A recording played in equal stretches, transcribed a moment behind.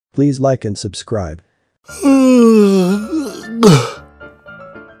Please like and subscribe.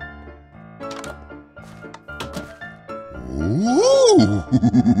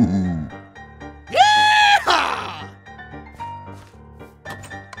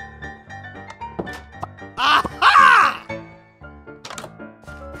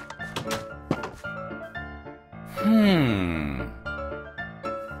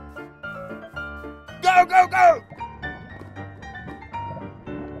 Go, go, go!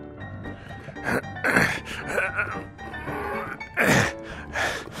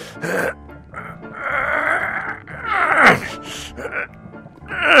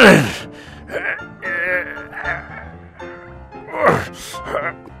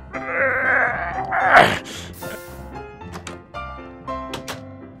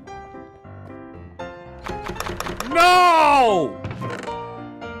 No!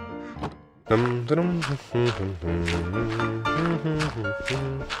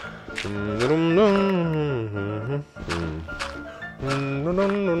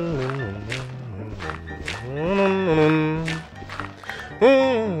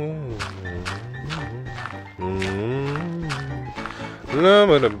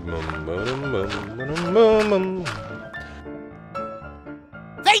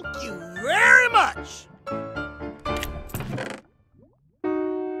 Thank you very much!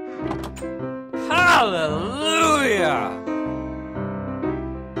 Hallelujah!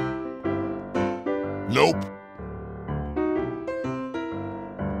 Nope.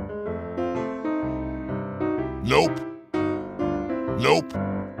 Nope. Nope.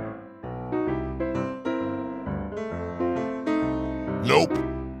 Nope.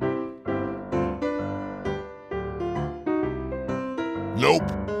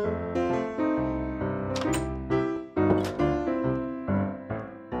 Nope.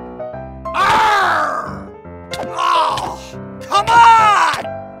 Oh, come on!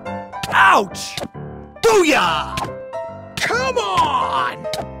 Ouch! Booyah! Come on!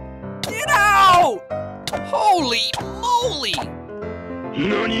 Get out! Holy moly!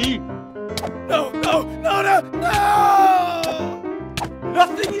 Nani? No, no, no, no, no!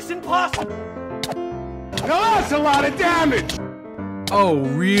 Nothing is impossible! Now that's a lot of damage! Oh,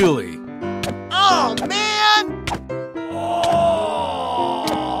 really? Oh, man! Oh.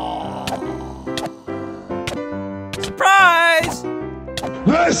 Surprise!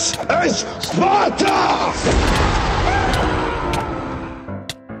 This is Sparta!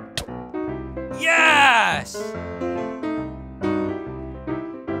 Yes!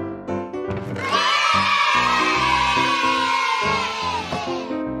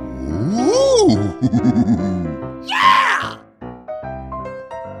 Yeah!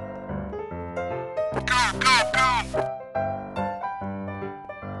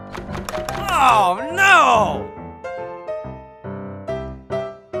 Oh, no!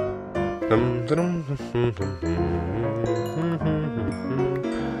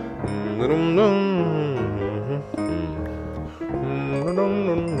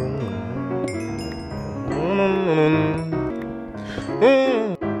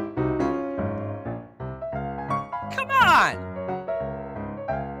 Come on!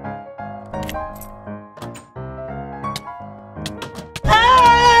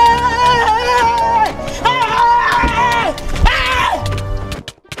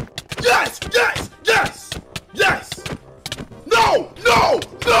 Yes! Yes! Yes! Yes! No! No!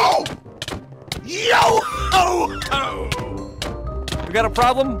 No! Yo ho ho! We got a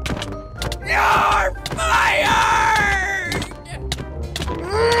problem? You're fired!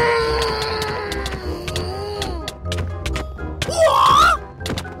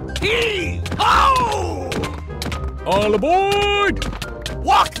 Hee ho! All aboard!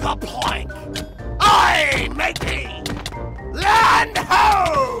 Walk the plank! I matey! Land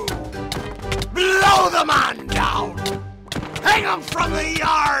ho! Blow the man down! Hang him from the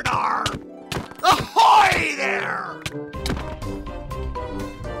yard arm! Ahoy there!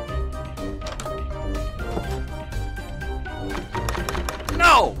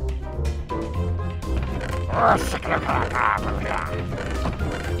 No!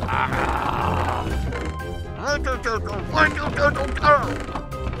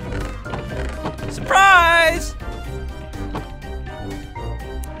 Surprise!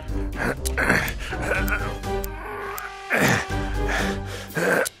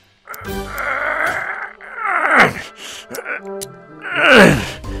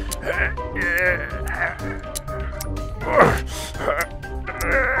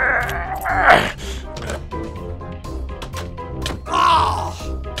 Oh,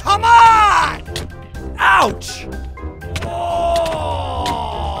 come on! Ouch!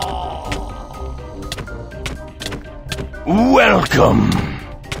 Welcome!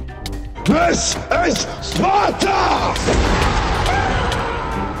 This is Sparta!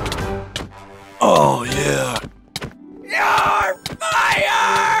 Oh, yeah. You're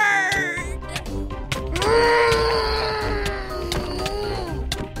fired!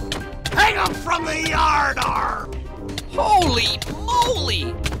 Hang 'em from the yard arm! Holy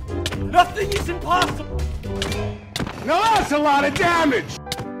moly! Nothing is impossible! Now that's a lot of damage!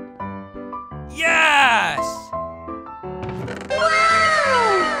 Yes!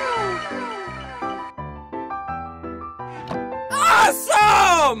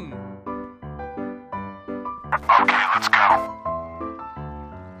 Awesome! Okay, let's go.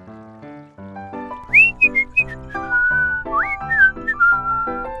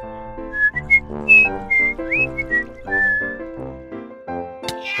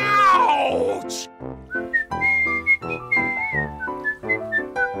 Ouch!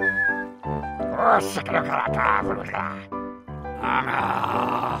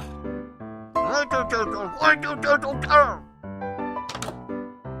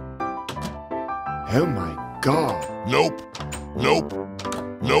 Oh my god. Nope. Nope.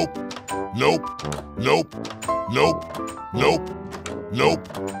 Nope. Nope. Nope. Nope. Nope. Nope.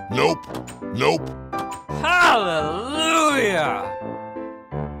 Nope. Nope. Hallelujah!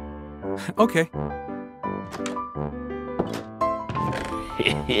 Okay.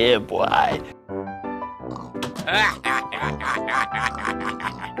 Yeah, boy.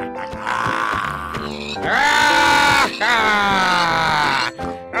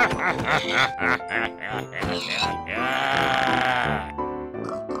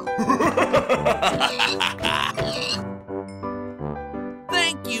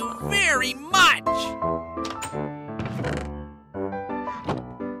 Thank you very much!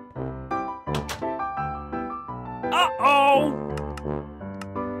 Uh-oh!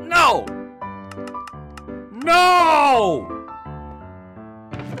 No! No!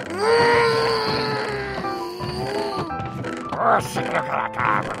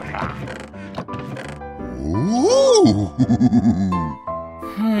 Ooh.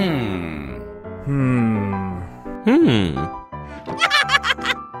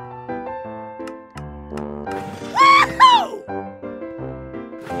 Woohoo!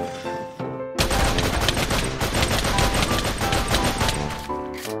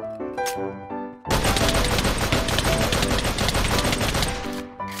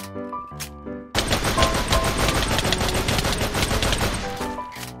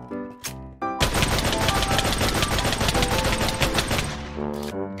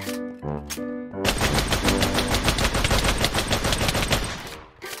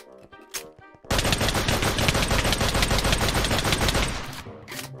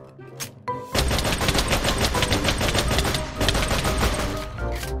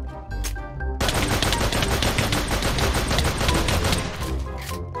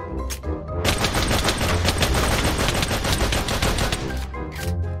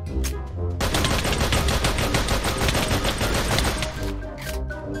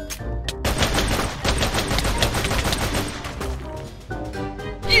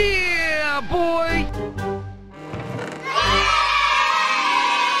 Yeah, boy!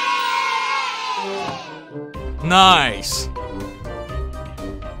 Nice.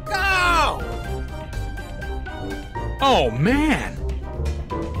 Go! Oh, man.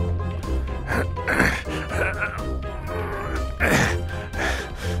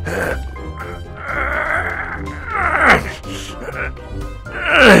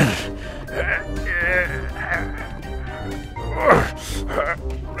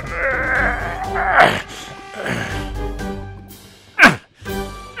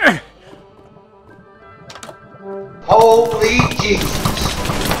 Holy Jesus!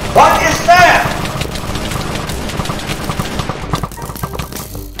 What is that?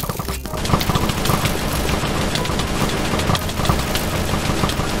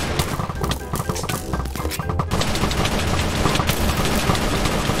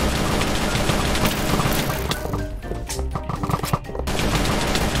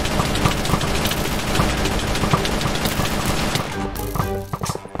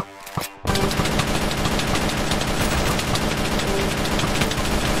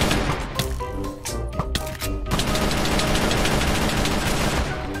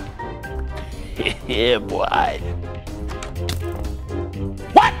 Yeah, boy.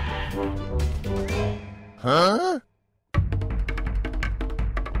 What? Huh?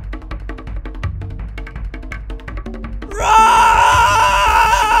 Run!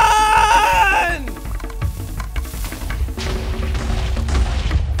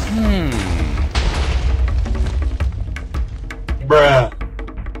 Bruh.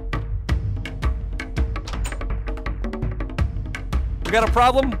 We got a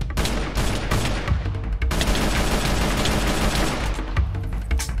problem?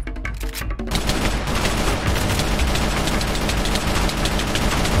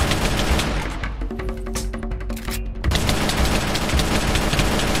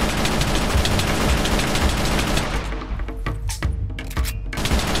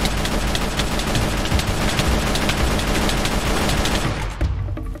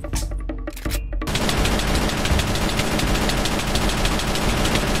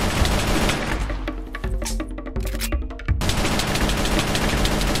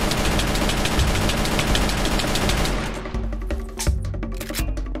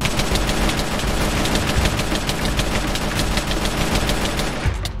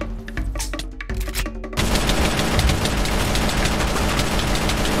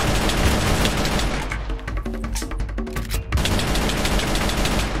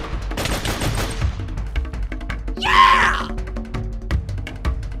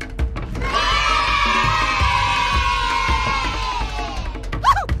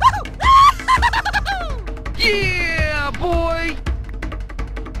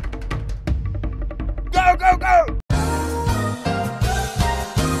 go, go!